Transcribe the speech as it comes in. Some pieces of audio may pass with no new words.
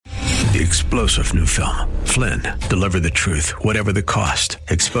The explosive new film, Flynn, deliver the truth, whatever the cost,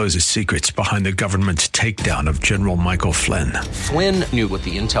 exposes secrets behind the government's takedown of General Michael Flynn. Flynn knew what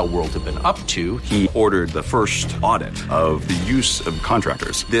the intel world had been up to. He ordered the first audit of the use of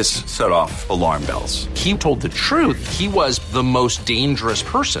contractors. This set off alarm bells. He told the truth. He was the most dangerous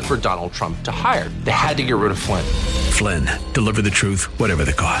person for Donald Trump to hire. They had to get rid of Flynn. Flynn, deliver the truth, whatever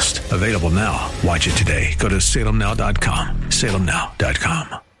the cost. Available now. Watch it today. Go to salemnow.com.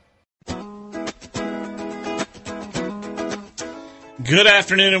 salemnow.com. Good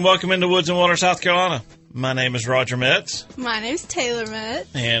afternoon and welcome into Woods and Water, South Carolina. My name is Roger Metz. My name's Taylor Metz.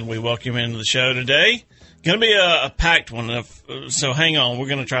 And we welcome you into the show today. Going to be a packed one, so hang on. We're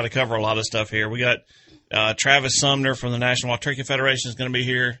going to try to cover a lot of stuff here. We got Travis Sumner from the National Wild Turkey Federation is going to be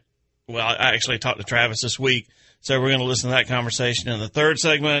here. Well, I actually talked to Travis this week, so we're going to listen to that conversation in the third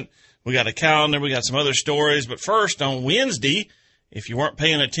segment. We got a calendar. We got some other stories. But first, on Wednesday, if you weren't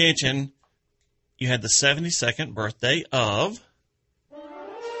paying attention, you had the 72nd birthday of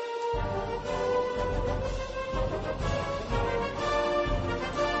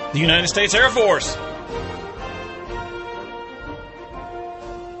the United States Air Force.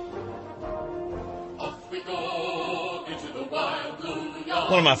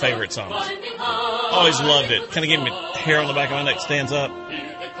 One of my favorite songs. Always loved it. Kind of gave me hair on the back of my neck stands up.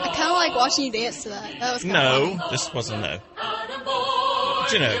 I kind of like watching you dance to that. That was No, funny. this wasn't no.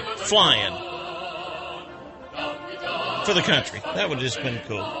 But, you know, flying for the country. That would have just been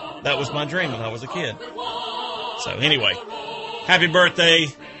cool. That was my dream when I was a kid. So anyway, happy birthday,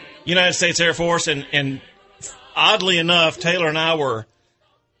 United States Air Force. And oddly enough, Taylor and I were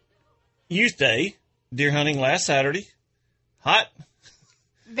Youth Day deer hunting last Saturday. Hot.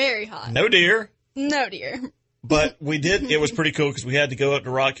 Very hot. No deer. No deer. But we did. It was pretty cool because we had to go up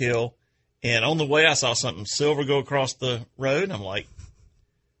to Rock Hill. And on the way, I saw something silver go across the road. And I'm like,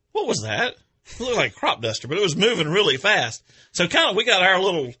 what was that? It looked like a crop duster, but it was moving really fast. So kind of we got our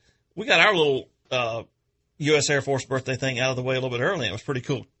little U.S. Air Force birthday thing out of the way a little bit early. And it was pretty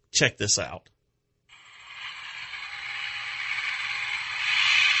cool. Check this out.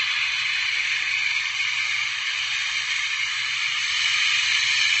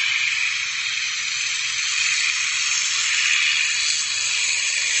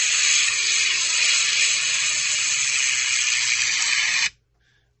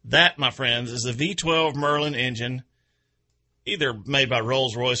 That, my friends, is the V12 Merlin engine, either made by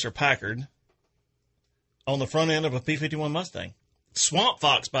Rolls-Royce or Packard, on the front end of a P-51 Mustang. Swamp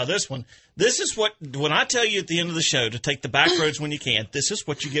Fox by this one. This is what, when I tell you at the end of the show to take the back roads when you can, this is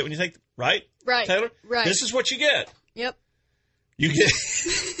what you get when you take, right? Right. Taylor? Right. This is what you get. Yep. You get,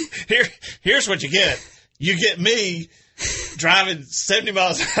 here's what you get. You get me driving 70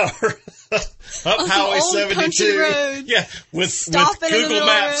 miles an hour up On Highway some old 72. country road. Yeah, with Stopping in the Google middle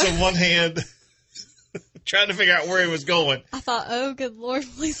Maps of the in one hand, trying to figure out where he was going. I thought, oh, good Lord,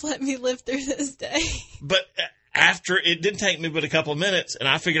 please let me live through this day. But after, it didn't take me but a couple of minutes, and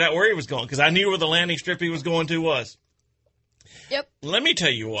I figured out where he was going because I knew where the landing strip he was going to was. Yep. Let me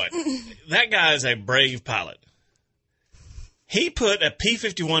tell you what, that guy is a brave pilot. He put a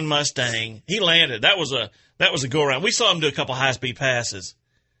P-51 Mustang. He landed. That was a go around. We saw him do a couple high speed passes.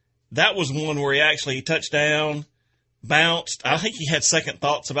 That was one where he actually touched down, bounced. I think he had second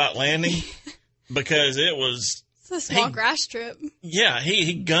thoughts about landing because it was. It's a small grass strip. Yeah,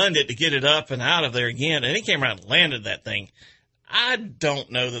 he gunned it to get it up and out of there again, and he came around and landed that thing. I don't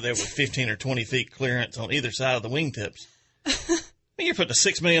know that there was 15 or 20 feet clearance on either side of the wingtips. I mean, you're putting a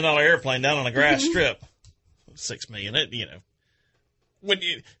 $6 million airplane down on a grass strip. $6 million, you know.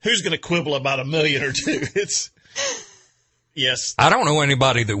 Who's going to quibble about $1 million or two? Yes. I don't know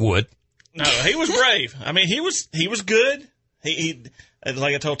anybody that would. No, he was brave. I mean, he was good. He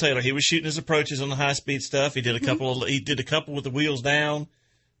like I told Taylor, he was shooting his approaches on the high speed stuff. He did a couple with the wheels down,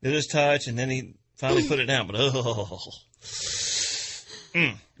 did his touch, and then he finally put it down. But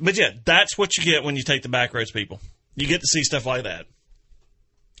but yeah, that's what you get when you take the back roads, people. You get to see stuff like that,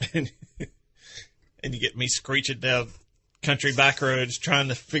 and you get me screeching down country back roads trying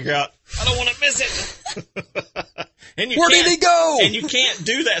to figure out, I don't want to miss it. And Where did he go? And you can't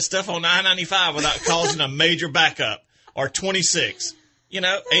do that stuff on I-95 without causing a major backup. Or 26. You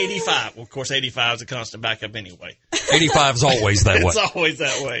know, 85. Well, of course, 85 is a constant backup anyway. 85 is always that way. It's always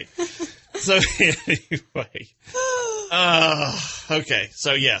that way. So anyway. Okay.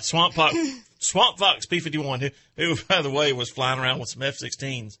 So yeah, Swamp Fox P-51, who, by the way, was flying around with some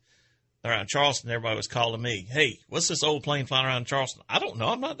F-16s around Charleston. Everybody was calling me, hey, what's this old plane flying around Charleston? I don't know.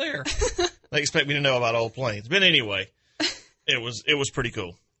 I'm not there. They expect me to know about old planes. But anyway, it was pretty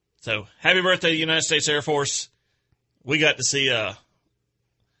cool. So happy birthday, United States Air Force. We got to see a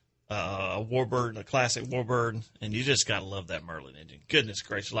a Warbird, a classic Warbird, and you just got to love that Merlin engine. Goodness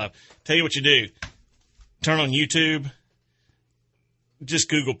gracious alive. Tell you what you do. Turn on YouTube. Just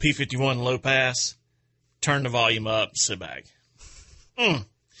Google P51 low pass. Turn the volume up. Sit back.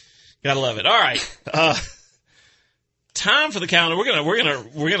 Gotta love it. All right. Time for the calendar.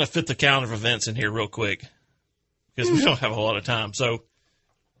 We're gonna fit the calendar of events in here real quick because we don't have a whole lot of time. So,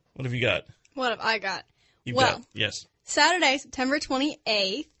 what have you got? What have I got? Yes. Saturday, September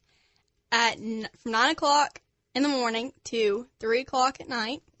 28th, from 9 o'clock in the morning to 3 o'clock at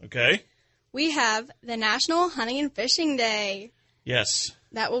night, Okay. we have the National Hunting and Fishing Day. Yes.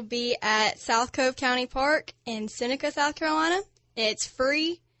 That will be at South Cove County Park in Seneca, South Carolina. It's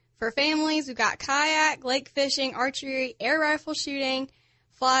free for families. We've got kayak, lake fishing, archery, air rifle shooting,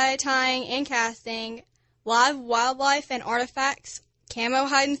 fly tying and casting, live wildlife and artifacts, camo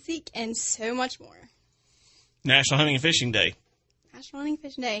hide and seek, and so much more. National Hunting and Fishing Day. National Hunting and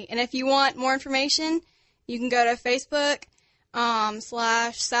Fishing Day. And if you want more information, you can go to Facebook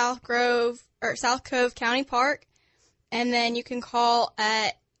 / South Cove County Park, and then you can call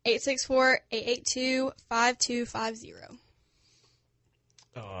at 864-882-5250.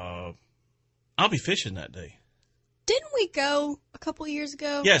 I'll be fishing that day. Didn't we go a couple years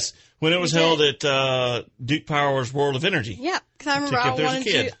ago? Yes, when it was held at Duke Power's World of Energy. Yeah, because I remember Particularly if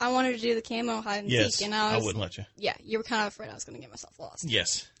there's a kid. I wanted to do the camo hide and Yes, seek, and I wouldn't let you. Yeah, you were kind of afraid I was going to get myself lost.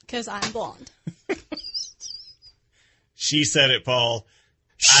 Yes. Because I'm blonde. She said it, Paul.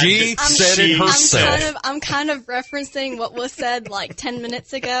 She said it herself. I'm kind of referencing what was said like 10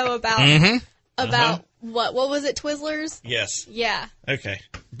 minutes ago about what was it, Twizzlers? Yes. Yeah. Okay.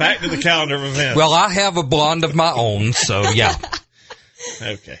 Back to the calendar of events. Well, I have a blonde of my own, so yeah.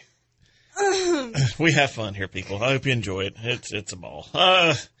 Okay. We have fun here, people. I hope you enjoy it. It's a ball.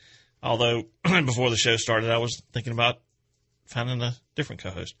 Although, before the show started, I was thinking about finding a different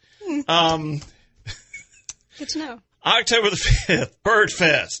co-host. Good to know. October the 5th, Bird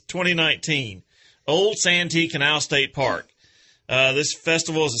Fest 2019, Old Santee Canal State Park. This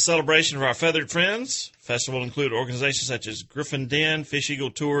festival is a celebration of our feathered friends. Festival will include organizations such as Griffin Den, Fish Eagle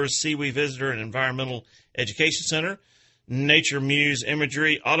Tours, Seawee Visitor and Environmental Education Center, Nature Muse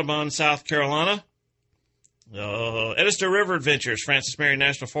Imagery, Audubon, South Carolina, Edisto River Adventures, Francis Marion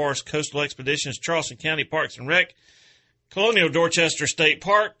National Forest, Coastal Expeditions, Charleston County Parks and Rec, Colonial Dorchester State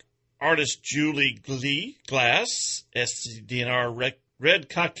Park, artist Julie Glass, SCDNR Red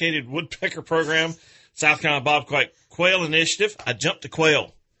Cockaded Woodpecker Program, South Carolina Bobcat Quail Initiative. I jumped a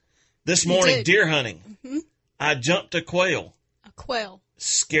quail. This morning, deer hunting. Mm-hmm. I jumped a quail. A quail.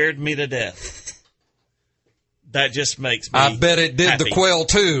 Scared me to death. That just makes me I bet it did happy. the quail,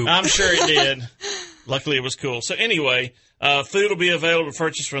 too. I'm sure it did. Luckily, it was cool. So anyway, food will be available to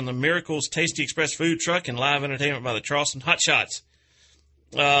purchase from the Miracles Tasty Express food truck and live entertainment by the Charleston Hot Shots.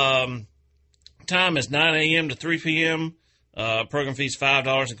 Time is 9 a.m. to 3 p.m. Program fees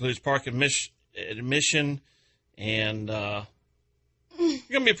 $5, includes park admission, and it's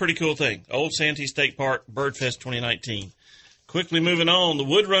going to be a pretty cool thing. Old Santee State Park, Birdfest 2019. Quickly moving on, the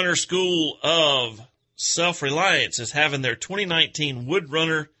Woodrunner School of Self-Reliance is having their 2019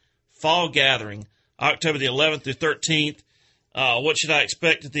 Woodrunner Fall Gathering, October the 11th through 13th. What should I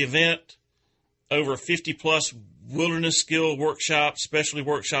expect at the event? Over 50-plus wilderness skill workshops, specialty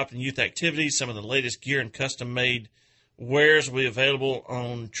workshop, and youth activities. Some of the latest gear and custom-made wares will be available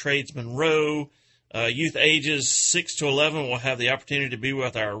on Tradesman Row. Youth ages 6 to 11 will have the opportunity to be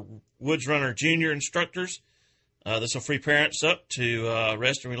with our Woods Runner Junior instructors. This will free parents up to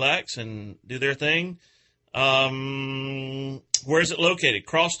rest and relax and do their thing. Where is it located?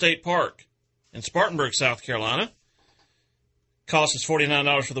 Cross State Park in Spartanburg, South Carolina. Cost is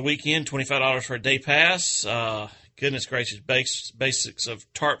 $49 for the weekend, $25 for a day pass. Goodness gracious, basics of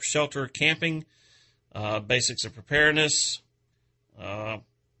tarp shelter camping, basics of preparedness,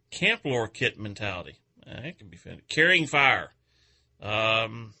 camp lore kit mentality. It can be fun. Carrying fire,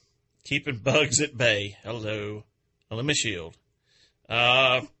 keeping bugs at bay. Hello, my shield.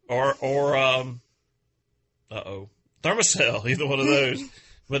 Thermocell, either one of those,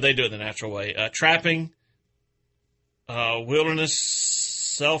 but they do it the natural way. Trapping, wilderness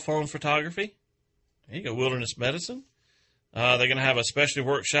cell phone photography. There you go, wilderness medicine. They're going to have a specialty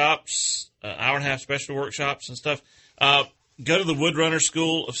workshops, hour and a half specialty workshops and stuff. Go to the Woodrunner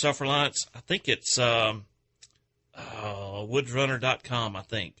School of Self-Reliance. I think it's woodrunner.com, I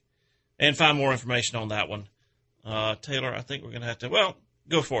think, and find more information on that one. Taylor, I think we're going to have to,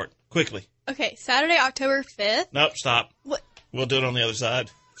 go for it, quickly. Okay, Saturday, October 5th. Nope, stop. What? We'll do it on the other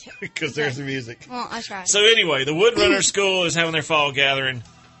side because there's the music. Well, I tried. So anyway, the Woodrunner School is having their fall gathering.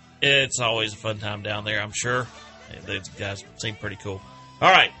 It's always a fun time down there, I'm sure. Those guys seem pretty cool.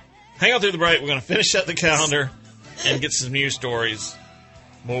 All right, Hang on through the break. We're going to finish up the calendar and get some news stories.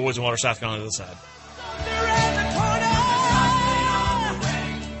 More Woods and Water, South Carolina to the side.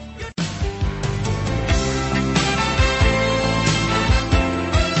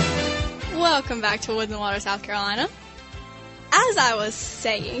 Welcome back to Woods and Water, South Carolina. As I was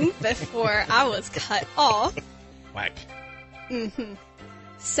saying before I was cut off, Whack.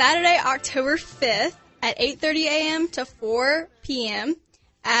 Saturday, October 5th at 8:30 a.m. to 4 p.m.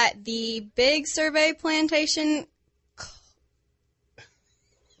 at the Big Survey Plantation.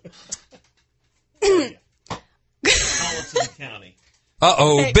 Colleton County.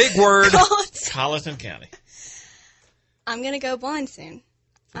 Uh-oh, big word. Colleton County. I'm going to go blind soon.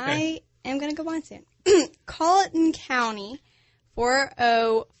 Okay. I am going to go blind soon. Colleton County,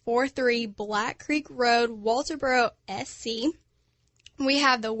 4043 Black Creek Road, Walterboro, SC. We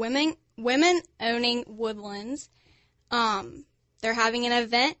have the Women Owning Woodlands. They're having an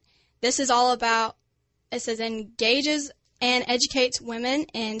event. This is all about, it says, engages and educates women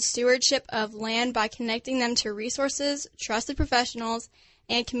in stewardship of land by connecting them to resources, trusted professionals,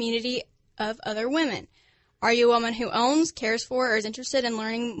 and community of other women. Are you a woman who owns, cares for, or is interested in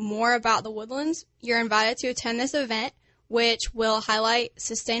learning more about the woodlands? You're invited to attend this event, which will highlight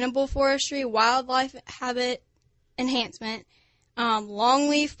sustainable forestry, wildlife habitat enhancement,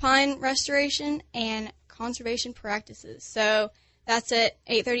 longleaf pine restoration, and conservation practices. So that's at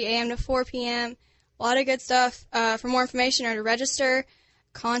 8:30 a.m. to 4 p.m. A lot of good stuff. For more information or to register,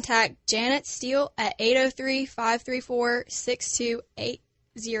 contact Janet Steele at 803-534-6280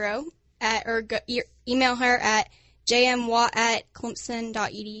 or email her at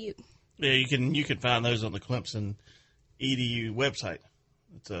jmwatt@clemson.edu. Yeah, you can find those on the Clemson EDU website.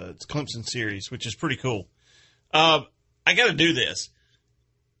 It's Clemson series, which is pretty cool. I got to do this.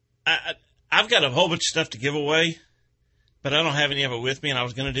 I've got a whole bunch of stuff to give away, but I don't have any of it with me, and I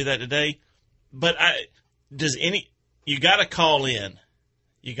was going to do that today. But you got to call in.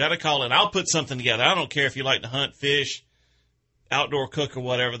 You got to call in. I'll put something together. I don't care if you like to hunt, fish, outdoor cook, or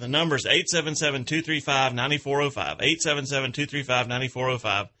whatever. The number is 877-235-9405.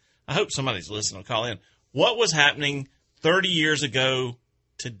 877-235-9405. I hope somebody's listening. Call in. What was happening 30 years ago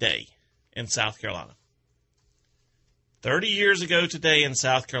today in South Carolina? 30 years ago today in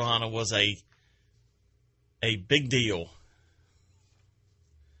South Carolina was a big deal.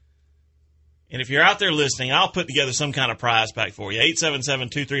 And if you're out there listening, I'll put together some kind of prize pack for you.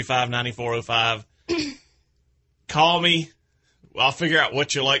 877-235-9405. Call me. I'll figure out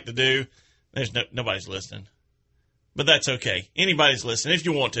what you like to do. There's nobody's listening. But that's okay. Anybody's listening if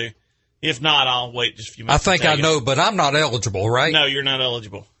you want to. If not, I'll wait just a few minutes. I think I know, but I'm not eligible, right? No, you're not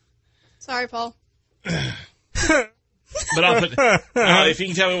eligible. Sorry, Paul. But I'll put, if you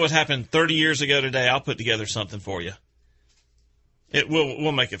can tell me what happened 30 years ago today, I'll put together something for you.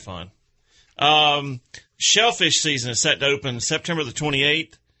 We'll make it fun. Shellfish season is set to open September the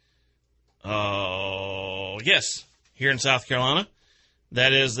 28th. Yes, here in South Carolina.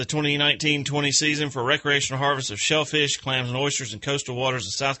 That is the 2019-20 season for recreational harvest of shellfish, clams, and oysters in coastal waters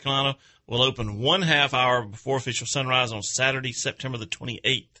of South Carolina will open 1/2 hour before official sunrise on Saturday, September the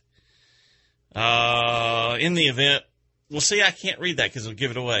 28th. In the event, well, see, I can't read that because it'll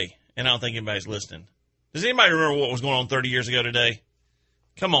give it away, and I don't think anybody's listening. Does anybody remember what was going on 30 years ago today?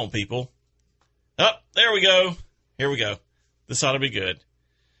 Come on, people. Oh, there we go. Here we go. This ought to be good.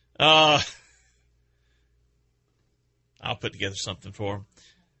 I'll put together something for them.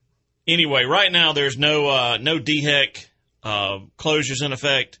 Anyway, right now there's no DHEC closures in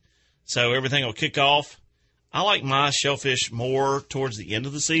effect, so everything will kick off. I like my shellfish more towards the end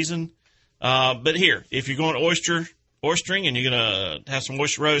of the season. But here, if you're going oystering and you're going to have some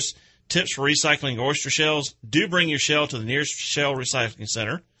oyster roast, tips for recycling oyster shells, do bring your shell to the nearest shell recycling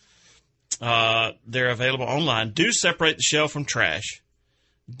center. They're available online. Do separate the shell from trash.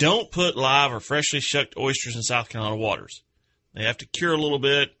 Don't put live or freshly shucked oysters in South Carolina waters. They have to cure a little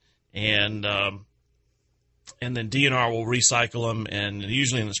bit, and then DNR will recycle them, and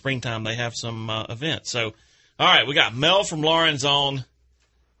usually in the springtime they have some events. So, all right, we got Mel from Lauren's on.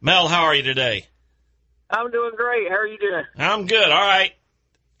 Mel, how are you today? I'm doing great. How are you doing? I'm good. All right.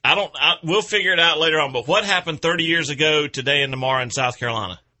 We'll figure it out later on, but what happened 30 years ago today and tomorrow in South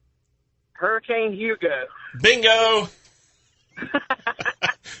Carolina? Hurricane Hugo. Bingo.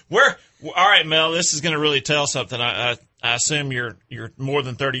 All right, Mel, this is going to really tell something. I assume you're more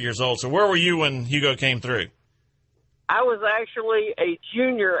than 30 years old. So where were you when Hugo came through? I was actually a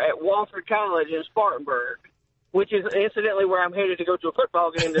junior at Wofford College in Spartanburg, which is incidentally where I'm headed to go to a football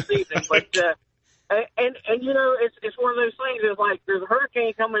game this evening. But and you know, it's one of those things. It's like there's a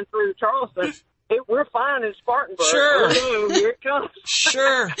hurricane coming through Charleston. We're fine in Spartanburg. Sure. Oh, no, here it comes.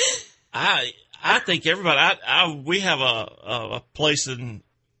 Sure. I think everybody. We have a place in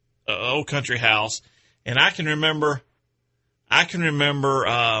Old Country House, and I can remember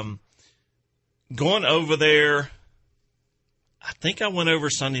going over there. I think I went over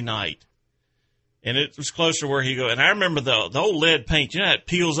Sunday night, and it was closer to where he go. And I remember the old lead paint. You know, it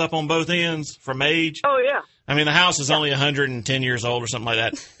peels up on both ends from age. Oh yeah. I mean, the house is only 110 years old or something like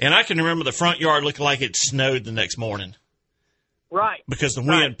that. And I can remember the front yard looking like it snowed the next morning. Right. Because the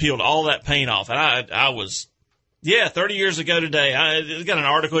wind peeled all that paint off. And I was, 30 years ago today, I got an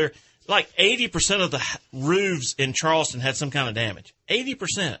article here. Like 80% of the roofs in Charleston had some kind of damage.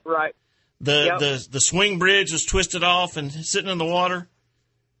 80%. Right. The swing bridge was twisted off and sitting in the water.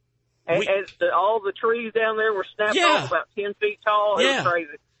 And all the trees down there were snapped off about 10 feet tall. It was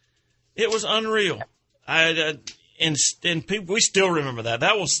crazy. It was unreal. And people, we still remember that.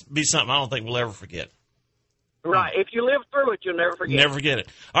 That will be something I don't think we'll ever forget. Right. If you live through it, you'll never forget. Never forget it.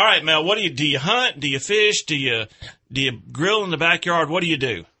 All right, Mel. What do you hunt? Do you fish? Do you grill in the backyard? What do you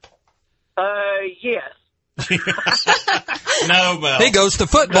do? Yes. No, Mel. He goes to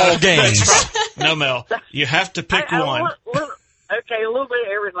football games. That's right. No, Mel. You have to pick one. Okay, a little bit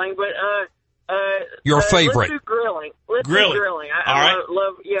of everything, but your favorite? Let's do grilling. Let's do grilling. I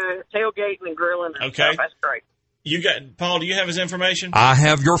love tailgating and grilling and stuff. That's great. You got Paul? Do you have his information? I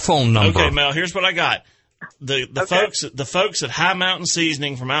have your phone number. Okay, Mel. Here's what I got. The folks at High Mountain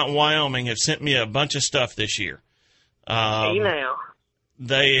Seasoning from out in Wyoming have sent me a bunch of stuff this year. Hey now.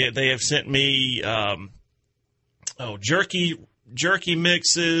 They have sent me jerky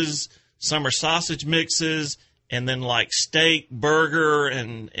mixes, summer sausage mixes, and then like steak, burger,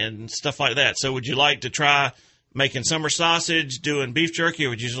 and stuff like that. So would you like to try making summer sausage, doing beef jerky, or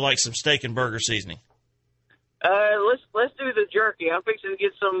would you just like some steak and burger seasoning? Let's do the jerky. I'm fixing to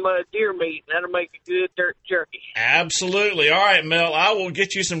get some deer meat, and that'll make a good jerky. Absolutely. All right, Mel. I will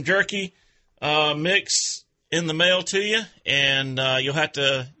get you some jerky mix in the mail to you, and you'll have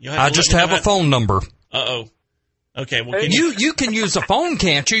to. I just have a phone number. Okay. Well, you can use a phone,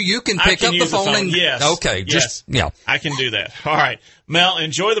 can't you? You can pick up the phone and yes. Okay. I can do that. All right, Mel.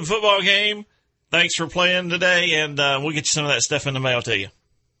 Enjoy the football game. Thanks for playing today, and we'll get you some of that stuff in the mail to you.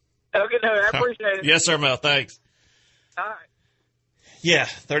 Okay, no, I appreciate it. Yes, sir, Mel. Thanks. All right. Yeah,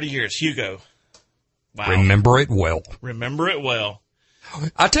 30 years. Hugo. Wow. Remember it well. Remember it well.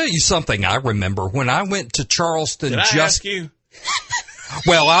 I'll tell you something I remember. When I went to Charleston, Did I ask you?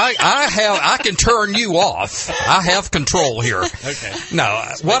 Well, I can turn you off. I have control here. Okay. No,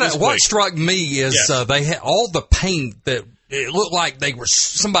 what struck me is they had all the paint that it looked like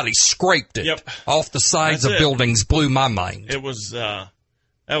somebody scraped it off the sides of buildings. Blew my mind. It was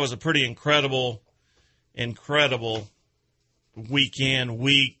that was a pretty incredible week,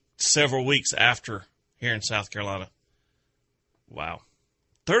 several weeks after here in South Carolina. Wow.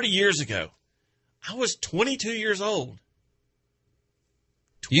 30 years ago, I was 22 years old.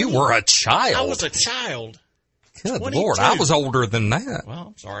 You were a child. I was a child. Good 22. Lord, I was older than that. Well,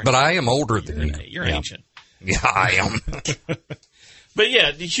 I'm sorry. But I am older than you. You're ancient. Yeah, I am. But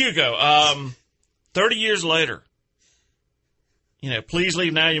yeah, Hugo, 30 years later, please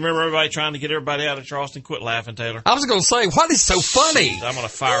leave now. You remember everybody trying to get everybody out of Charleston? Quit laughing, Taylor. I was going to say, what is so funny? I'm going to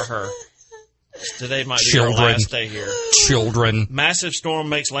fire her. Today might be her last day here. Children. Massive storm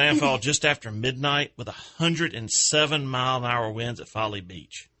makes landfall just after midnight with 107-mile-an-hour winds at Folly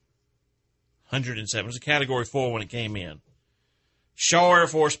Beach. 107. It was a Category 4 when it came in. Shaw Air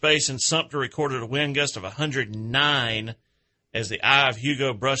Force Base in Sumter recorded a wind gust of 109 as the eye of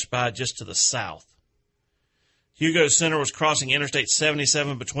Hugo brushed by just to the south. Hugo's center was crossing Interstate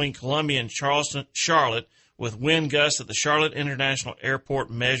 77 between Columbia and Charlotte, with wind gusts at the Charlotte International Airport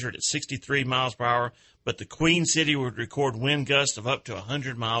measured at 63 miles per hour, but the Queen City would record wind gusts of up to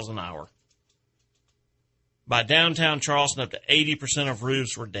 100 miles an hour. By downtown Charleston, up to 80% of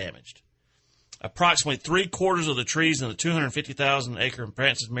roofs were damaged. Approximately three-quarters of the trees in the 250,000-acre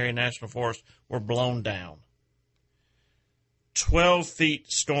Francis Marion National Forest were blown down. 12 feet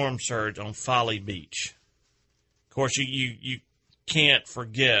storm surge on Folly Beach. Of course, you can't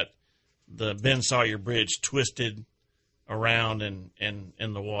forget the Ben Sawyer Bridge twisted around in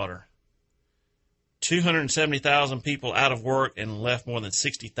the water. 270,000 people out of work and left more than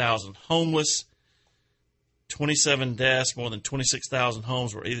 60,000 homeless. 27 deaths, more than 26,000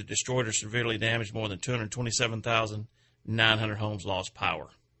 homes were either destroyed or severely damaged. More than 227,900 homes lost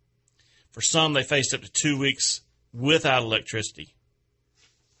power. For some, they faced up to 2 weeks without electricity.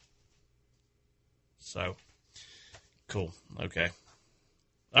 So, cool. Okay.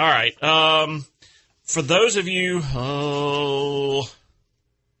 All right. For those of you,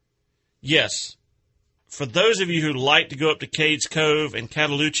 yes, for those of you who like to go up to Cades Cove and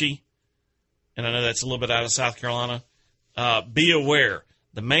Cataloochee and I know that's a little bit out of South Carolina, be aware.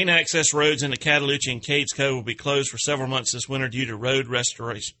 The main access roads into Cataloochee and Cades Cove will be closed for several months this winter due to road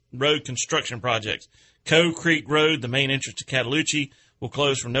construction projects. Cove Creek Road, the main entrance to Cataloochee, will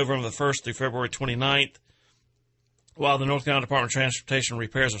close from November the 1st through February 29th, while the North Carolina Department of Transportation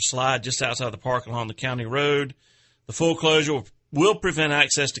repairs a slide just outside the park along the county road. The full closure will prevent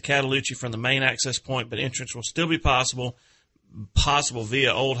access to Cataloochee from the main access point, but entrance will still be possible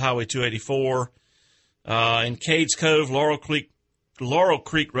via Old Highway 284. In Cades Cove, Laurel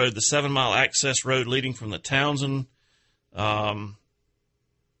Creek Road, the 7-mile access road leading from the Townsend, will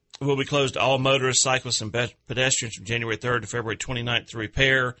be closed to all motorists, cyclists, and pedestrians from January 3rd to February 29th to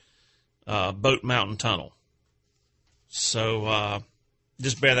repair Boat Mountain Tunnel. So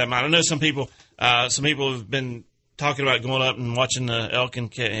just bear that in mind. I know some people have been talking about going up and watching the elk in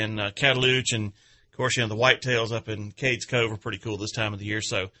Catalooch, and of course, the whitetails up in Cades Cove are pretty cool this time of the year.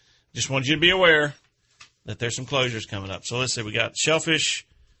 So just wanted you to be aware that there's some closures coming up. So let's see, we got shellfish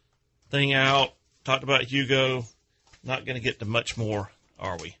thing out, talked about Hugo. Not going to get to much more,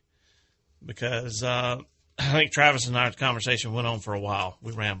 are we? Because I think Travis and I's conversation went on for a while.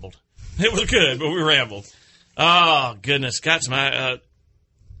 We rambled. It was good, but we rambled. Oh, goodness. Got some,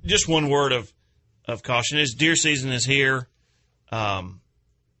 just one word of caution is deer season is here.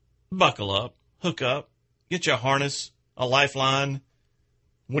 Buckle up, hook up, get you a harness, a lifeline.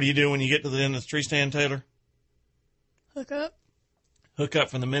 What do you do when you get to the end of the tree stand, Taylor? Hook up. Hook up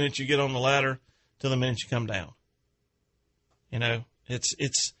from the minute you get on the ladder to the minute you come down.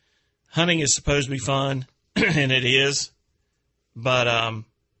 It's hunting is supposed to be fun, and it is. But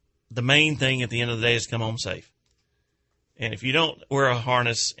the main thing at the end of the day is come home safe. And if you don't wear a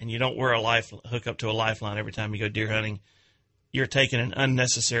harness and you don't wear a hook up to a lifeline every time you go deer hunting, you're taking an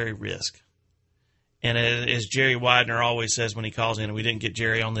unnecessary risk. And as Jerry Widener always says when he calls in, and we didn't get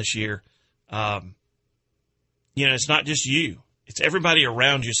Jerry on this year, it's not just you. It's everybody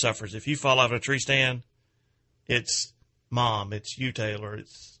around you suffers. If you fall out of a tree stand, it's Mom, it's you, Taylor,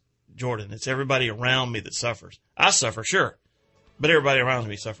 it's Jordan. It's everybody around me that suffers. I suffer, sure, but everybody around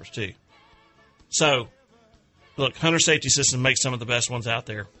me suffers too. So, look, Hunter Safety System makes some of the best ones out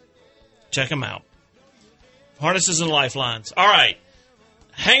there. Check them out. Harnesses and lifelines. All right,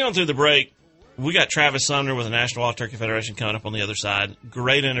 hang on through the break. We got Travis Sumner with the National Wild Turkey Federation coming up on the other side.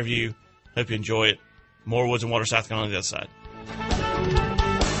 Great interview. Hope you enjoy it. More Woods and Water, South Carolina on the other side.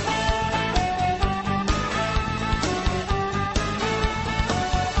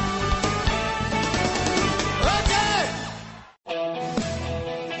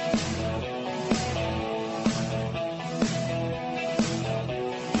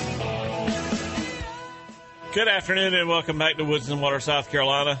 Good afternoon and welcome back to Woods and Water, South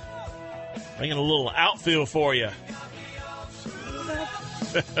Carolina. Bringing a little outfield for you.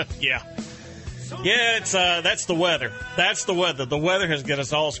 Yeah, it's that's the weather. That's the weather. The weather has got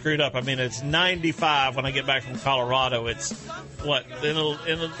us all screwed up. I mean, it's 95 when I get back from Colorado. It's what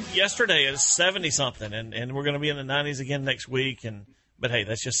yesterday it was 70-something, and we're going to be in the 90s again next week. But hey,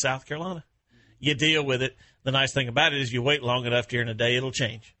 that's just South Carolina. You deal with it. The nice thing about it is you wait long enough during the day, it'll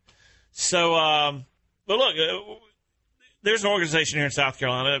change. So, but look, there's an organization here in South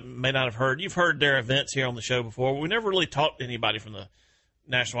Carolina, may not have heard. You've heard their events here on the show before. We never really talked to anybody from the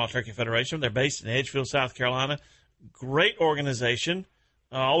National Wild Turkey Federation. They're based in Edgefield, South Carolina. Great organization.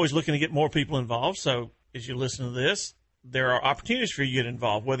 Always looking to get more people involved. So as you listen to this, there are opportunities for you to get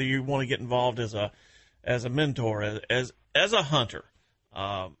involved, whether you want to get involved as a mentor, as a hunter.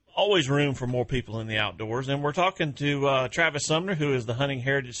 Always room for more people in the outdoors. And we're talking to Travis Sumner, who is the Hunting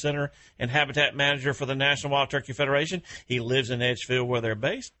Heritage Center and Habitat Manager for the National Wild Turkey Federation. He lives in Edgefield where they're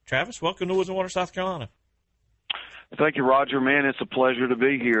based. Travis, welcome to Woods and Water, South Carolina. Thank you, Roger. Man, it's a pleasure to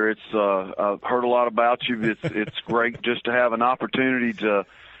be here. I've heard a lot about you. It's great just to have an opportunity to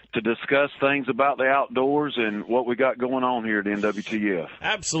discuss things about the outdoors and what we got going on here at NWTF.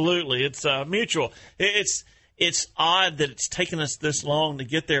 Absolutely. It's mutual. It's odd that it's taken us this long to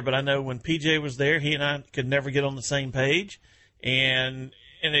get there, but I know when PJ was there, he and I could never get on the same page. And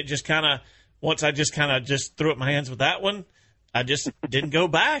it just kind of, once I just threw up my hands with that one, I just didn't go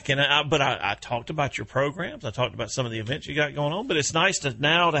back. But I talked about your programs. I talked about some of the events you got going on. But it's nice to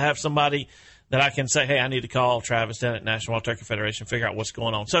have somebody that I can say, hey, I need to call Travis down at National Wild Turkey Federation, figure out what's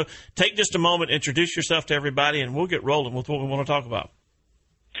going on. So take just a moment, introduce yourself to everybody, and we'll get rolling with what we want to talk about.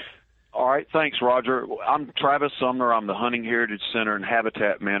 All right. Thanks, Roger. I'm Travis Sumner. I'm the Hunting Heritage Center and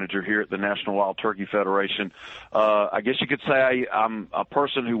Habitat Manager here at the National Wild Turkey Federation. I guess you could say I'm a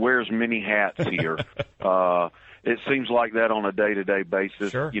person who wears many hats here. It seems like that on a day-to-day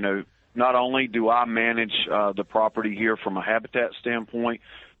basis. Sure. Not only do I manage the property here from a habitat standpoint,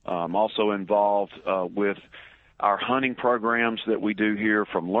 I'm also involved with our hunting programs that we do here,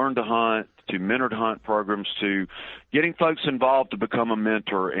 from Learn to Hunt to Mentored Hunt programs, to getting folks involved to become a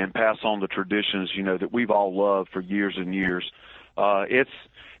mentor and pass on the traditions, that we've all loved for years and years.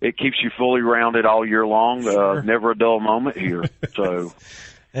 It keeps you fully rounded all year long. Sure. Never a dull moment here. So,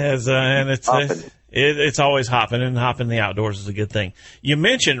 and it's always hopping, and hopping in the outdoors is a good thing. You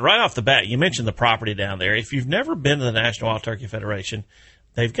mentioned right off the bat, the property down there. If you've never been to the National Wild Turkey Federation,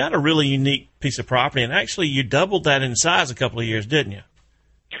 they've got a really unique piece of property, and actually you doubled that in size a couple of years, didn't you?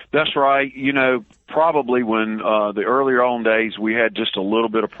 That's right. Probably when the earlier on days we had just a little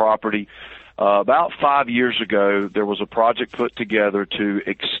bit of property. About 5 years ago, there was a project put together to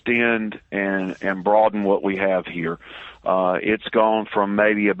extend and broaden what we have here. It's gone from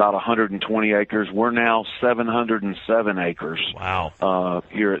maybe about 120 acres. We're now 707 acres. Wow.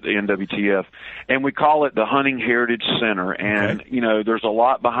 Here at the NWTF. And we call it the Hunting Heritage Center. And, there's a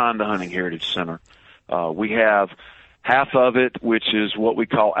lot behind the Hunting Heritage Center. We have half of it, which is what we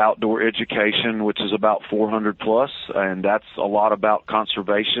call outdoor education, which is about 400 plus. And that's a lot about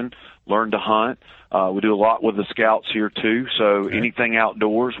conservation, learn to hunt. We do a lot with the scouts here too. So anything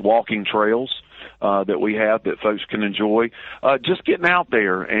outdoors, walking trails that we have that folks can enjoy, just getting out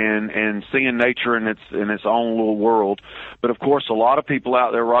there and seeing nature in its own little world. But of course, a lot of people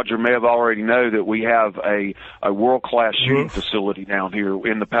out there, Roger, may have already know that we have a world-class shooting facility down here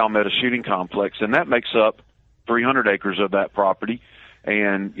in the Palmetto Shooting Complex, and that makes up 300 acres of that property.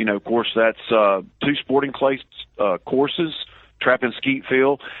 And, of course, that's 2 sporting clay courses, trap and skeet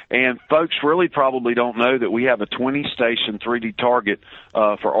field, and folks really probably don't know that we have a 20-station 3D target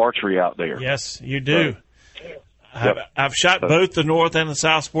for archery out there. Yes, you do. I've shot both the North and the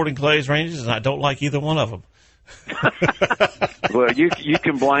South Sporting Clays ranges, and I don't like either one of them. Well, you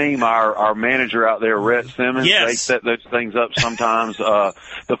can blame our manager out there, Rhett Simmons. Yes. They set those things up sometimes.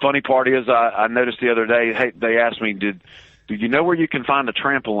 The funny part is I noticed the other day, they asked me, do you know where you can find a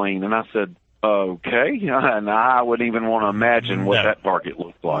trampoline? And I said, okay. And I wouldn't even want to imagine what that target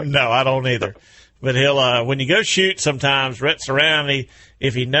looked like. No, I don't either. But he'll, when you go shoot sometimes, Rhett's around,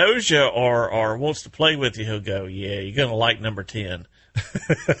 if he knows you or wants to play with you, he'll go, yeah, you're going to like number 10.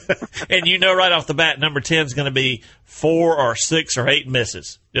 And right off the bat, number 10 is going to be 4 or 6 or 8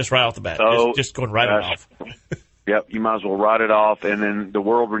 misses, just right off the bat. Just going right off. Yep, you might as well write it off. And then the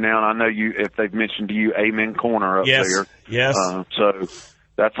world-renowned, I know if they've mentioned to you, Amen Corner up there. Yes. So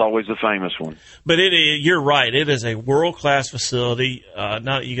that's always a famous one. But you're right. It is a world-class facility.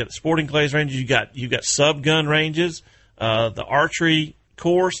 Now you got the sporting clays ranges, you got sub-gun ranges, the archery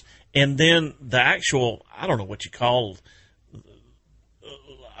course, and then the actual, I don't know what you call,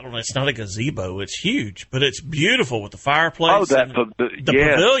 I don't know, it's not a gazebo. It's huge, but it's beautiful with the fireplace. The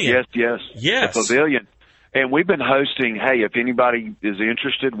pavilion. Yes. The pavilion. And we've been hosting, if anybody is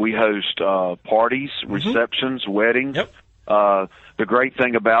interested, we host parties, receptions, weddings. Yep. The great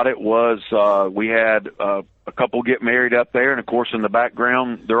thing about it was we had a couple get married up there, and of course in the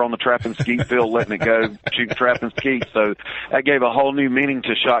background they're on the trap and skeet field letting it go, shoot trap and skeet. So that gave a whole new meaning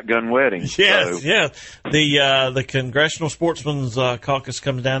to shotgun weddings. Yes, the Congressional Sportsmen's Caucus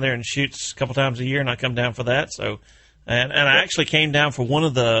comes down there and shoots a couple times a year, and I come down for that. So, and I actually came down for one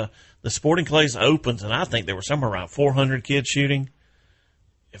of the Sporting Clays Opens, and I think there were somewhere around 400 kids shooting,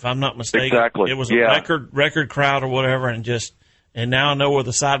 if I'm not mistaken. Exactly. It was a record crowd or whatever, and now I know where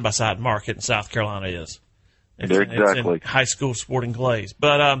the side-by-side market in South Carolina is. It's in high school sporting clays.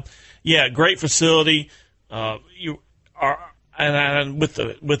 But, great facility. And with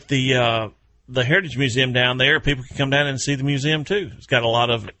the Heritage Museum down there, people can come down and see the museum too. It's got a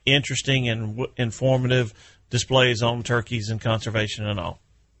lot of interesting and informative displays on turkeys and conservation and all.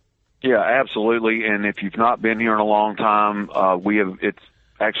 Yeah, absolutely. And if you've not been here in a long time, it's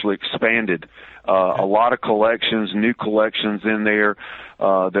actually expanded. A lot of collections, new collections in there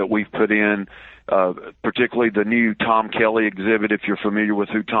that we've put in, particularly the new Tom Kelly exhibit, if you're familiar with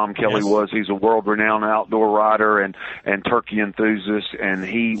who Tom Kelly was. He's a world-renowned outdoor rider and turkey enthusiast, and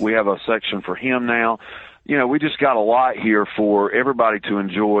we have a section for him now. We just got a lot here for everybody to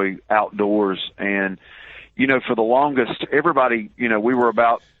enjoy outdoors. And, for the longest, everybody, we were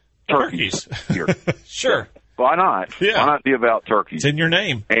about turkeys here. Sure. Why not? Yeah. Why not be about turkeys? It's in your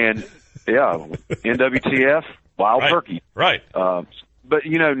name. And, NWTF, Wild Turkey. Right. But,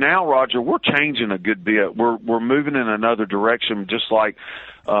 now, Roger, we're changing a good bit. We're moving in another direction, just like,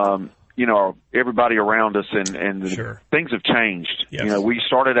 everybody around us, and things have changed. Yes. We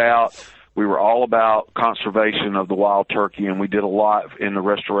started out, we were all about conservation of the wild turkey, and we did a lot in the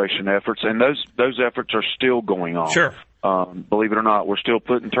restoration efforts, and those efforts are still going on. Sure. Believe it or not, we're still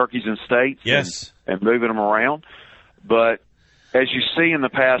putting turkeys in states and moving them around. But as you see in the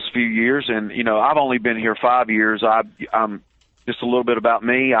past few years, and, I've only been here 5 years. I'm just a little bit about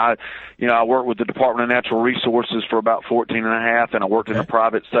me. I worked with the Department of Natural Resources for about 14 and a half, and I worked in the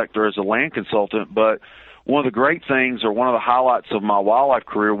private sector as a land consultant. But one of the great things, or one of the highlights of my wildlife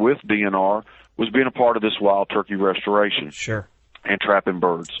career with DNR, was being a part of this wild turkey restoration. Sure. And trapping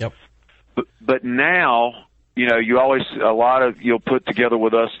birds. Yep. But now, you'll put together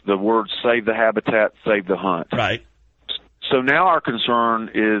with us the words save the habitat, save the hunt. Right. So now our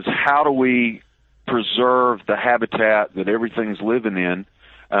concern is, how do we preserve the habitat that everything's living in,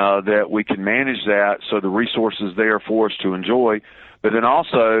 that we can manage that so the resources there for us to enjoy, but then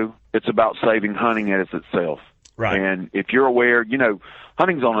also it's about saving hunting as itself. Right. And if you're aware,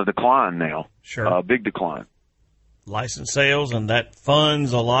 hunting's on a decline now. Sure. Big decline. License sales, and that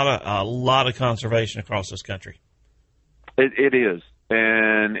funds a lot of conservation across this country. It is.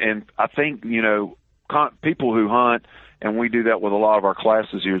 And I think, people who hunt, and we do that with a lot of our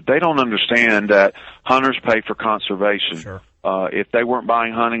classes here, they don't understand that hunters pay for conservation. Sure. If they weren't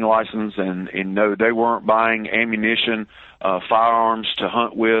buying hunting license and no, they weren't buying ammunition, firearms to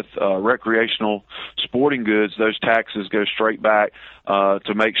hunt with, recreational sporting goods, those taxes go straight back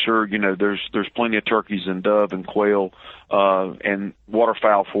to make sure, there's plenty of turkeys and dove and quail and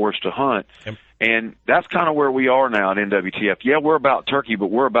waterfowl for us to hunt. Yep. And that's kind of where we are now at NWTF. Yeah, we're about turkey, but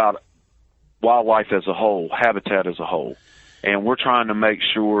we're about wildlife as a whole, habitat as a whole. And we're trying to make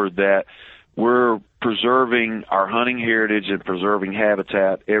sure that we're preserving our hunting heritage and preserving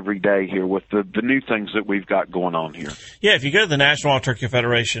habitat every day here with the new things that we've got going on here. Yeah, if you go to the National Wild Turkey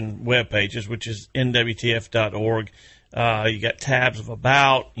Federation web pages, which is nwtf.org, you got tabs of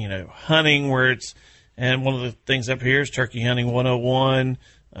about, hunting, and one of the things up here is Turkey Hunting 101,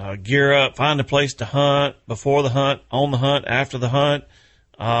 gear up, find a place to hunt, before the hunt, on the hunt, after the hunt.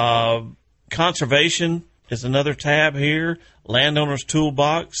 Conservation is another tab here, Landowner's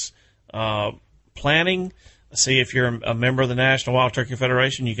Toolbox, planning. See, if you're a member of the National Wild Turkey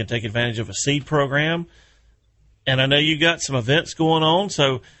Federation, you can take advantage of a seed program. And I know you got some events going on,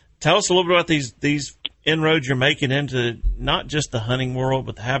 so tell us a little bit about these inroads you're making into not just the hunting world,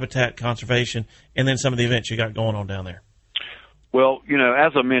 but the habitat conservation, and then some of the events you got going on down there. Well,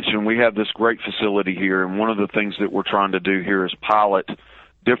 as I mentioned, we have this great facility here, and one of the things that we're trying to do here is pilot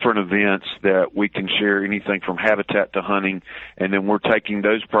different events that we can share, anything from habitat to hunting, and then we're taking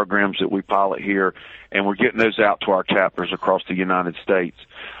those programs that we pilot here and we're getting those out to our chapters across the United States.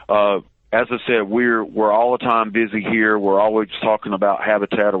 As I said, we're all the time busy here. We're always talking about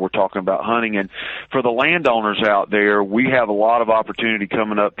habitat, or we're talking about hunting. And for the landowners out there, we have a lot of opportunity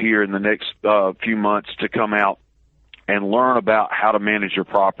coming up here in the next few months to come out and learn about how to manage your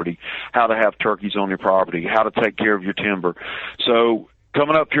property, how to have turkeys on your property, how to take care of your timber. So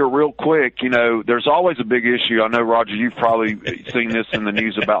coming up here real quick, there's always a big issue. I know, Roger, you've probably seen this in the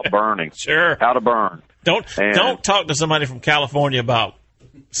news about burning. Sure. How to burn. Don't talk to somebody from California about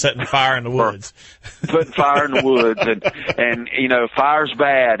setting fire in the woods. Putting fire in the woods. And fire's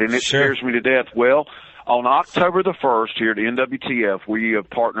bad, and it scares me to death. Well, on October the 1st here at NWTF, we have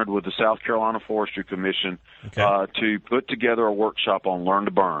partnered with the South Carolina Forestry Commission to put together a workshop on Learn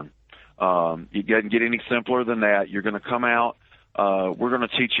to Burn. You can't get any simpler than that. You're going to come out. We're going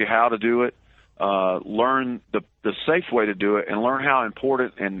to teach you how to do it, learn the safe way to do it, and learn how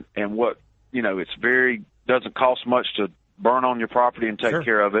important and what, it's doesn't cost much to burn on your property and take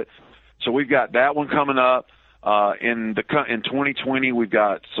care of it. So we've got that one coming up. In 2020, we've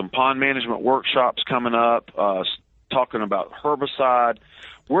got some pond management workshops coming up, talking about herbicide.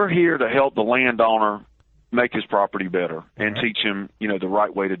 We're here to help the landowner make his property better and teach him, the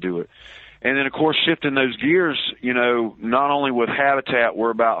right way to do it. And then, of course, shifting those gears, not only with habitat,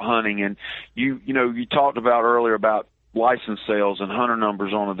 we're about hunting. And you talked about earlier about license sales and hunter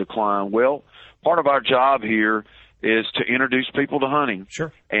numbers on a decline. Well, part of our job here is to introduce people to hunting.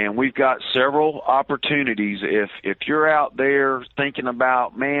 Sure. And we've got several opportunities. If you're out there thinking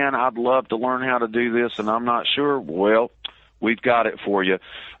about, man, I'd love to learn how to do this and I'm not sure, well, we've got it for you.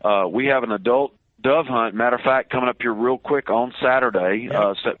 We have an adult dove hunt, matter of fact, coming up here real quick on Saturday,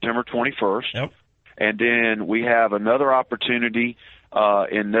 September 21st. Yep. And then we have another opportunity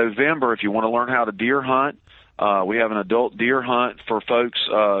in November if you want to learn how to deer hunt. We have an adult deer hunt for folks,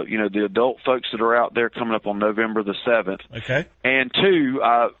 the adult folks that are out there coming up on November the 7th. Okay. And two,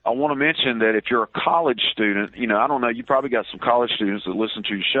 I want to mention that if you're a college student, I don't know, you probably got some college students that listen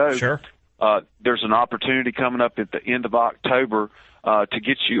to your show. Sure. There's an opportunity coming up at the end of October to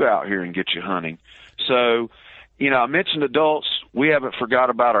get you out here and get you hunting. So, I mentioned adults. We haven't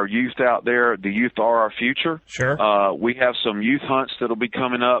forgot about our youth out there. The youth are our future. Sure. We have some youth hunts that'll be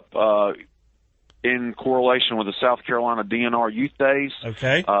coming up in correlation with the South Carolina DNR Youth Days.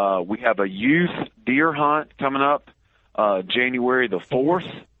 Okay. We have a youth deer hunt coming up January the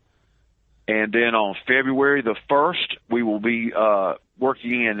 4th. And then on February the 1st, we will be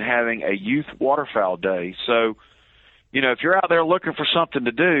working and having a youth waterfowl day. So, if you're out there looking for something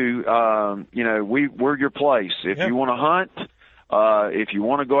to do, we're your place. If you want to hunt, if you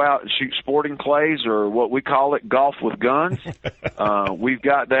want to go out and shoot sporting clays, or what we call it, golf with guns, we've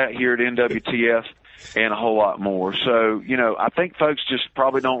got that here at NWTF and a whole lot more. So, I think folks just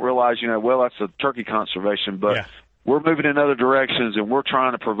probably don't realize, that's a turkey conservation, but we're moving in other directions, and we're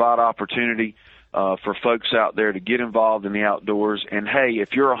trying to provide opportunity for folks out there to get involved in the outdoors. And, hey,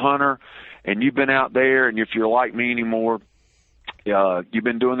 if you're a hunter and you've been out there, and if you're like me anymore, you've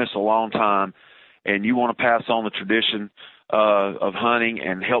been doing this a long time, and you want to pass on the tradition of hunting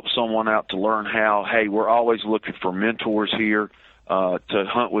and help someone out to learn how, hey, we're always looking for mentors here to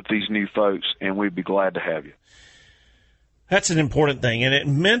hunt with these new folks, and we'd be glad to have you. That's an important thing.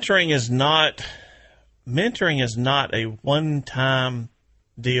 And mentoring is not a one-time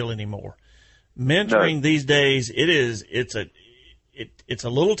deal anymore. Mentoring these days, it's a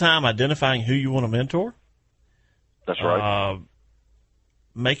little time identifying who you want to mentor. That's right.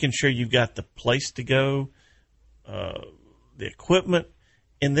 Making sure you've got the place to go, the equipment,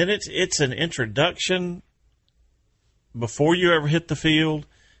 and then it's an introduction before you ever hit the field.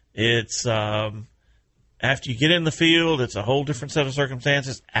 It's after you get in the field, it's a whole different set of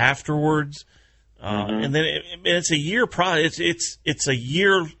circumstances afterwards. And then it's a year it's a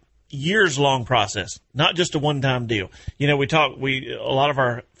years long process, not just a one-time deal. A lot of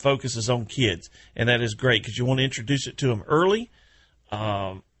our focus is on kids, and that is great because you want to introduce it to them early.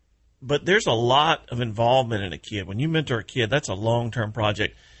 But there's a lot of involvement in a kid. When you mentor a kid, that's a long-term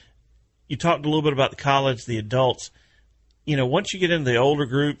project. You talked a little bit about the college, the adults. Once you get into the older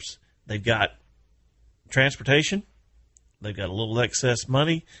groups, they've got transportation, they've got a little excess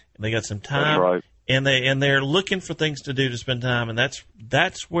money, and they got some time. That's right. And they're looking for things to do to spend time, and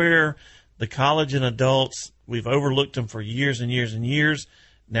that's where the college and adults, we've overlooked them for years and years and years.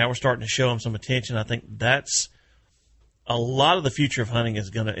 Now we're starting to show them some attention. I think that's a lot of the future of hunting is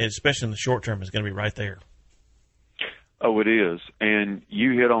going to, especially in the short term, is going to be right there. Oh, it is, and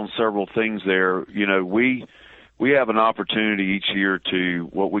you hit on several things there. We have an opportunity each year to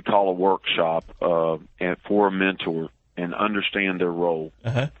what we call a workshop and for a mentor and understand their role.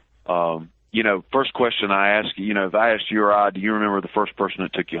 First question I ask you, if I asked you or I, do you remember the first person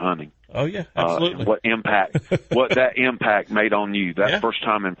that took you hunting? Oh, yeah, absolutely. What that impact made on you, that first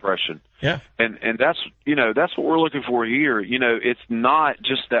time impression. Yeah. And that's what we're looking for here. It's not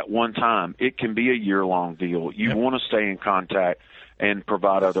just that one time. It can be a year-long deal. You want to stay in contact and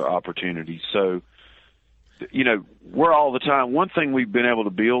provide other opportunities. So, we're all the time. One thing we've been able to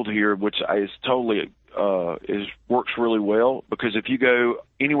build here, which is totally works really well, because if you go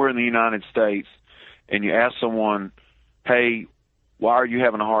anywhere in the United States and you ask someone, hey, why are you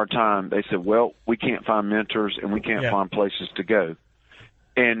having a hard time? They said, well, we can't find mentors and we can't find places to go.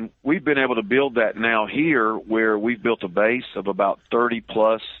 And we've been able to build that now here, where we've built a base of about 30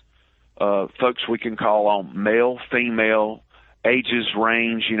 plus folks we can call on, male, female, ages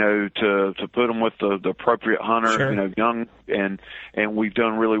range, to put them with the appropriate hunter, young, and we've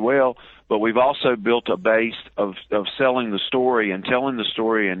done really well. But we've also built a base of selling the story and telling the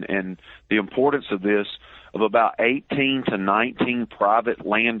story and the importance of this, of about 18 to 19 private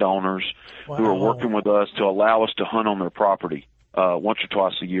landowners who are working with us to allow us to hunt on their property once or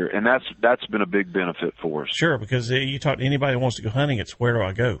twice a year. And that's been a big benefit for us. Sure, because you talk to anybody who wants to go hunting, it's where do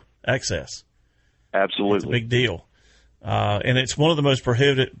I go? Access. Absolutely. It's a big deal. And it's one of the most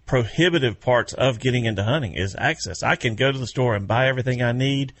prohibitive parts of getting into hunting is access. I can go to the store and buy everything I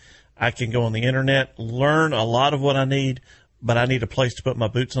need. I can go on the internet, learn a lot of what I need, but I need a place to put my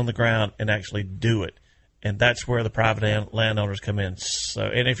boots on the ground and actually do it. And that's where the private landowners come in. So,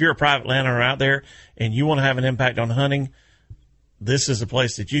 and if you're a private landowner out there and you want to have an impact on hunting, this is a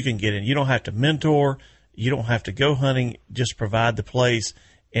place that you can get in. You don't have to mentor. You don't have to go hunting. Just provide the place.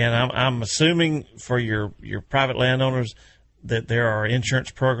 And I'm assuming for your private landowners that there are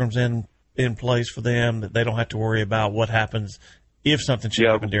insurance programs in place for them, that they don't have to worry about what happens if something should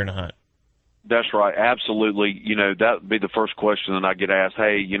happen during a hunt. That's right. Absolutely. That would be the first question that I get asked.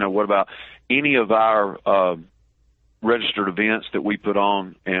 Hey, what about any of our registered events that we put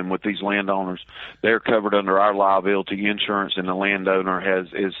on, and with these landowners, they're covered under our liability insurance, and the landowner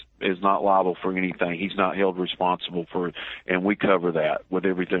is not liable for anything. He's not held responsible for it, and we cover that with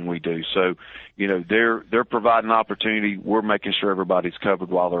everything we do. So, they're providing opportunity. We're making sure everybody's covered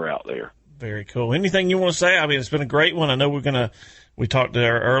while they're out there. Very cool. Anything you want to say? I mean, it's been a great one. I know we're going to We talked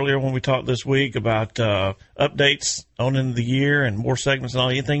earlier when we talked this week about updates on into the year and more segments and all.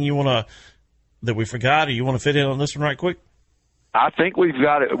 Anything you want to that we forgot or you want to fit in on this one right quick? I think we've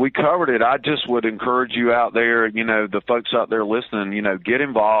got it. We covered it. I just would encourage you out there, the folks out there listening, get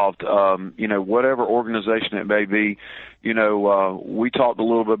involved, whatever organization it may be. We talked a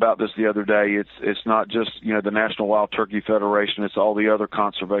little bit about this the other day. It's not just, the National Wild Turkey Federation. It's all the other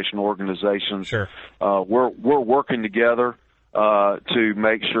conservation organizations. Sure. We're working together to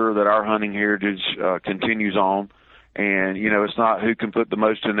make sure that our hunting heritage continues on. And, it's not who can put the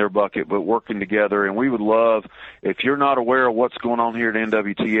most in their bucket, but working together. And we would love, if you're not aware of what's going on here at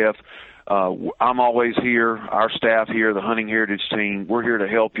NWTF, I'm always here. Our staff here, the Hunting Heritage team, we're here to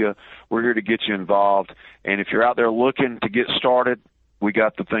help you. We're here to get you involved. And if you're out there looking to get started, we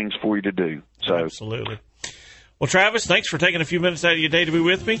got the things for you to do. So absolutely. Well, Travis, thanks for taking a few minutes out of your day to be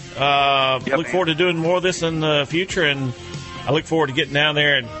with me. Look forward to doing more of this in the future, and I look forward to getting down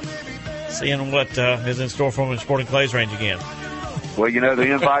there and seeing what is in store for them in Sporting Clays Range again. Well,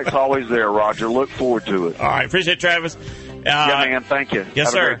 the invite's always there, Roger. Look forward to it. All right. Appreciate it, Travis. Yeah, man. Thank you.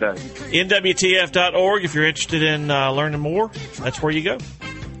 Yes, Have sir. a great day. NWTF.org if you're interested in learning more. That's where you go.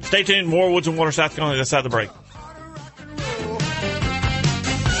 Stay tuned. More Woods and Water, South Carolina. That's out of the break.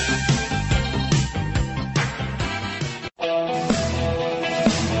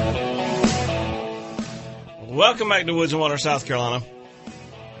 Welcome back to Woods and Water, South Carolina.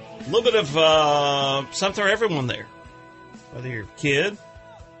 A little bit of something for everyone there. Whether you're a kid,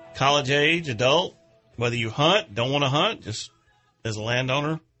 college age, adult, whether you hunt, don't want to hunt, just as a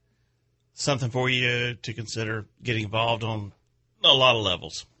landowner, something for you to consider getting involved on a lot of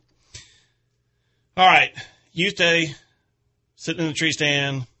levels. All right, Youth Day, sitting in the tree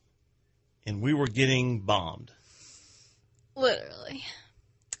stand, and we were getting bombed. Literally.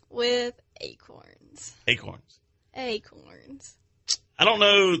 With acorns. Acorns. I don't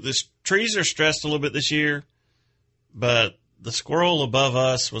know, the trees are stressed a little bit this year, but the squirrel above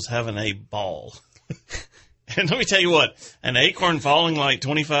us was having a ball. And let me tell you what, an acorn falling like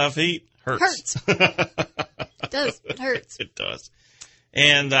 25 feet hurts. It does. It hurts. It does.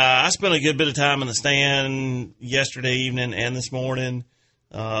 And I spent a good bit of time in the stand yesterday evening and this morning,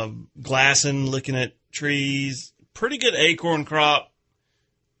 glassing, looking at trees. Pretty good acorn crop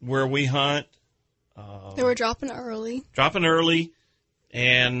where we hunt. They were dropping early.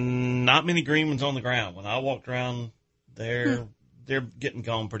 And not many green ones on the ground. When I walked around, they're getting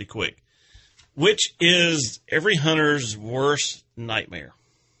gone pretty quick, which is every hunter's worst nightmare.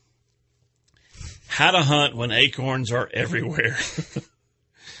 How to hunt when acorns are everywhere.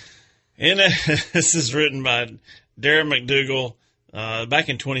 And this is written by Darren McDougall back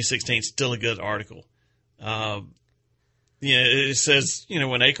in 2016. Still a good article. It says,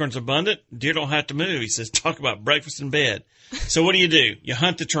 when acorns are abundant, deer don't have to move. He says, talk about breakfast in bed. So what do? You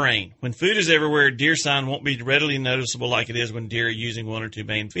hunt the terrain. When food is everywhere, deer sign won't be readily noticeable like it is when deer are using one or two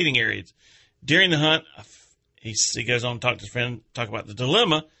main feeding areas. During the hunt, he goes on to talk to his friend, talk about the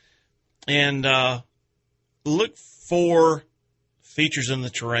dilemma, and look for features in the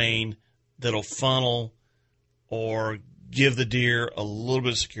terrain that'll funnel or give the deer a little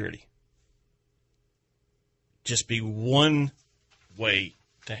bit of security. Just be one way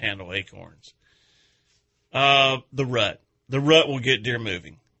to handle acorns. The rut. The rut will get deer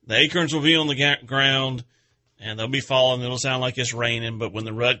moving. The acorns will be on the ground, and they'll be falling. It'll sound like it's raining, but when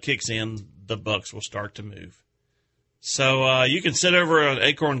the rut kicks in, the bucks will start to move. So you can sit over an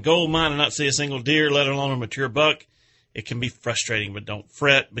acorn gold mine and not see a single deer, let alone a mature buck. It can be frustrating, but don't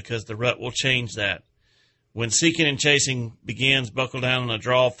fret because the rut will change that. When seeking and chasing begins, buckle down on a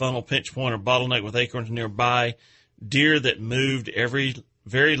draw, funnel, pinch point, or bottleneck with acorns nearby. Deer that moved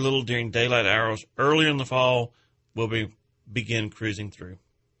very little during daylight hours earlier in the fall will begin cruising through.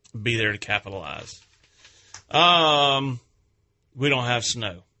 Be there to capitalize. We don't have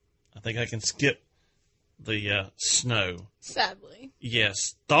snow. I think I can skip the snow. Sadly.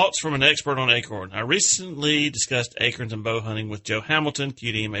 Yes. Thoughts from an expert on acorn. I recently discussed acorns and bow hunting with Joe Hamilton,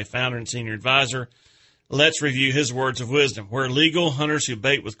 QDMA founder and senior advisor. Let's review his words of wisdom. Where legal, hunters who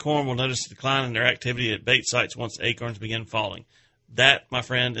bait with corn will notice a decline in their activity at bait sites once acorns begin falling. That, my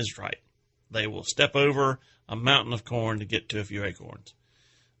friend, is right. They will step over a mountain of corn to get to a few acorns.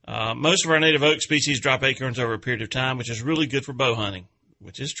 Most of our native oak species drop acorns over a period of time, which is really good for bow hunting,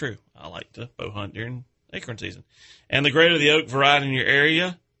 which is true. I like to bow hunt during acorn season. And the greater the oak variety in your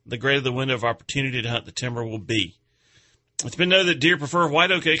area, the greater the window of opportunity to hunt the timber will be. It's been noted that deer prefer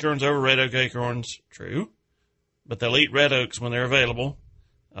white oak acorns over red oak acorns. True. But they'll eat red oaks when they're available.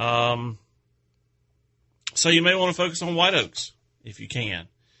 So you may want to focus on white oaks if you can.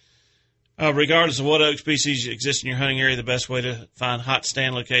 Regardless of what oak species exist in your hunting area, the best way to find hot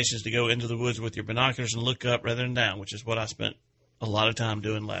stand locations is to go into the woods with your binoculars and look up rather than down, which is what I spent a lot of time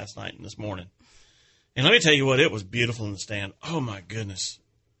doing last night and this morning. And let me tell you what, it was beautiful in the stand. Oh, my goodness.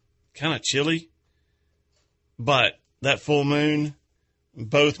 Kind of chilly. But that full moon,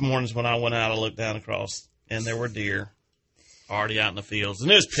 both mornings when I went out, I looked down across, and there were deer already out in the fields.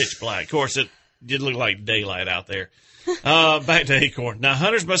 And it was pitch black. Of course, it did look like daylight out there. Back to acorn. Now,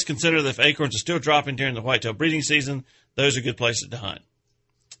 hunters must consider that if acorns are still dropping during the whitetail breeding season, those are good places to hunt.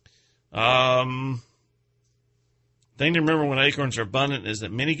 Thing to remember when acorns are abundant is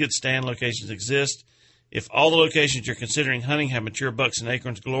that many good stand locations exist. If all the locations you're considering hunting have mature bucks and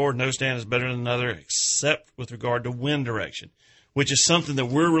acorns galore, no stand is better than another except with regard to wind direction, which is something that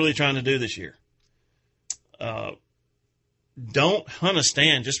we're really trying to do this year. Don't hunt a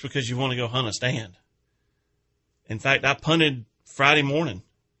stand just because you want to go hunt a stand. In fact, I punted Friday morning.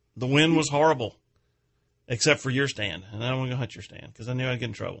 The wind was horrible, except for your stand. And I don't want to go hunt your stand because I knew I'd get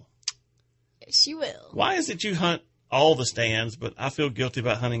in trouble. Yes, you will. Why is it you hunt all the stands, but I feel guilty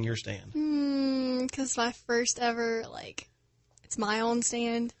about hunting your stand? Because my first ever, it's my own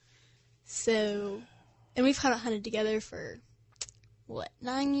stand. So, and we've kind of hunted together for,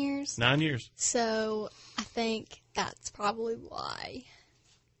 9 years? 9 years. So, I think that's probably why.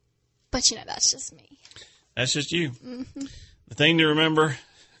 But, that's just me. That's just you. Mm-hmm. The thing to remember,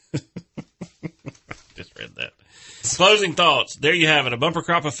 just read that. Closing thoughts. There you have it. A bumper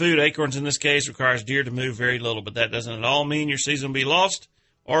crop of food, acorns in this case, requires deer to move very little, but that doesn't at all mean your season will be lost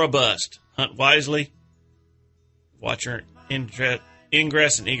or a bust. Hunt wisely. Watch your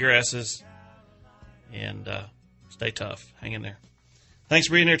ingress and egresses. And stay tough. Hang in there. Thanks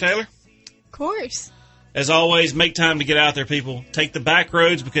for being here, Taylor. Of course. As always, make time to get out there, people. Take the back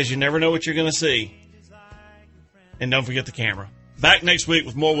roads because you never know what you're going to see. And don't forget the camera. Back next week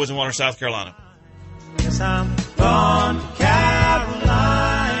with more Woods and Water, South Carolina. Yes, I'm gone to Carolina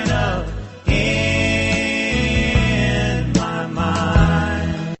in my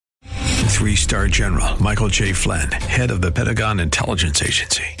mind. 3-star General Michael J. Flynn, head of the Pentagon Intelligence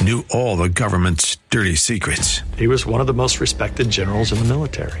Agency, knew all the government's dirty secrets. He was one of the most respected generals in the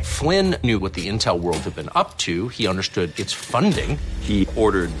military. Flynn knew what the intel world had been up to. He understood its funding. He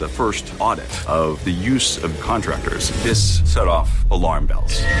ordered the first audit of the use of contractors. This set off alarm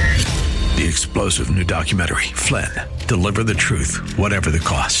bells. The explosive new documentary, Flynn, Deliver the Truth, Whatever the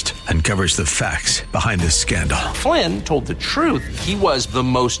Cost, uncovers the facts behind this scandal. Flynn told the truth. He was the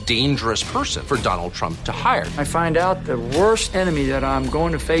most dangerous person for Donald Trump to hire. I find out the worst enemy that I'm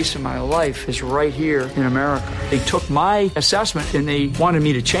going to face in my life is right here in America. They took my assessment and they wanted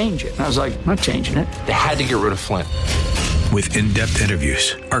me to change it. And I was like, I'm not changing it. They had to get rid of Flynn. With in-depth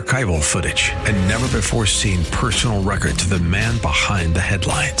interviews, archival footage, and never-before-seen personal records of the man behind the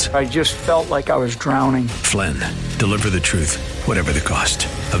headlines. I just felt like I was drowning. Flynn, Deliver the Truth, Whatever the Cost.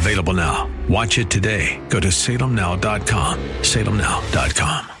 Available now. Watch it today. Go to salemnow.com.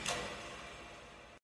 salemnow.com.